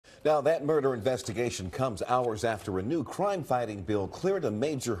Now, that murder investigation comes hours after a new crime-fighting bill cleared a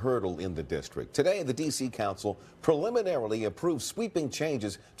major hurdle in the district. Today, the D.C. Council preliminarily approved sweeping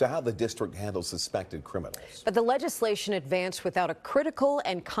changes to how the district handles suspected criminals. But the legislation advanced without a critical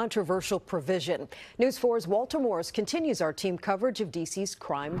and controversial provision. News 4's Walter Morris continues our team coverage of D.C.'s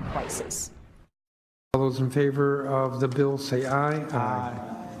crime crisis. All those in favor of the bill say aye. Aye.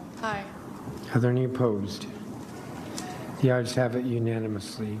 Aye. Are there any opposed? The ayes have it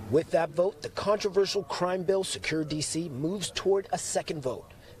unanimously. With that vote, the controversial crime bill Secure D.C. moves toward a second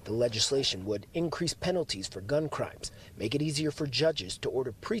vote. The legislation would increase penalties for gun crimes, make it easier for judges to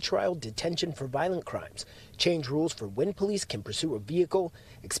order pretrial detention for violent crimes, change rules for when police can pursue a vehicle,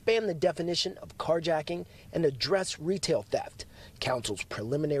 expand the definition of carjacking, and address retail theft. Council's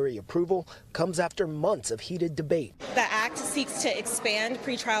preliminary approval comes after months of heated debate. The act seeks to expand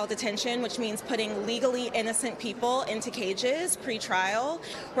pretrial detention, which means putting legally innocent people into cages pre-trial.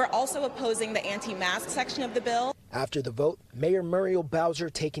 We're also opposing the anti-mask section of the bill. After the vote, Mayor Muriel Bowser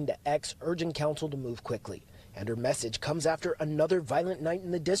taking to X urging council to move quickly. And her message comes after another violent night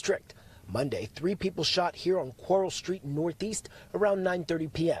in the district. Monday, 3 people shot here on Quarles Street Northeast around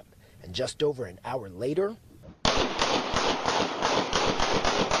 9:30 p.m. And just over an hour later,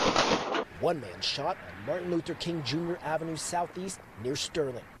 one man shot on Martin Luther King Jr. Avenue Southeast near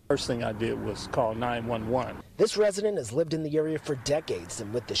Sterling. First thing I did was call 911. This resident has lived in the area for decades,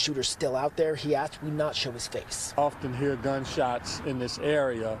 and with the shooter still out there, he asked we not show his face. Often hear gunshots in this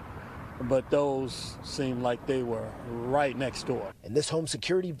area, but those seem like they were right next door. In this home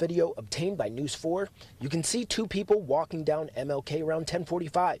security video obtained by News 4, you can see 2 people walking down MLK around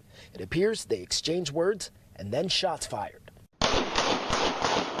 10:45. It appears they exchanged words and then shots fired.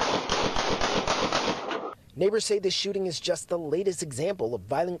 Neighbors say this shooting is just the latest example of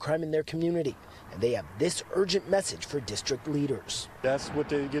violent crime in their community, and they have this urgent message for district leaders. That's what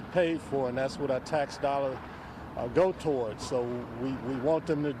they get paid for, and that's what our tax dollar go towards. So we want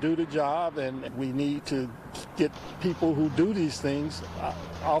them to do the job, and we need to get people who do these things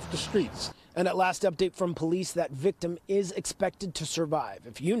off the streets. And at last update from police, that victim is expected to survive.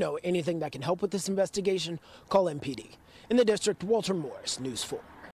 If you know anything that can help with this investigation, call MPD. In the district, Walter Morris, News 4.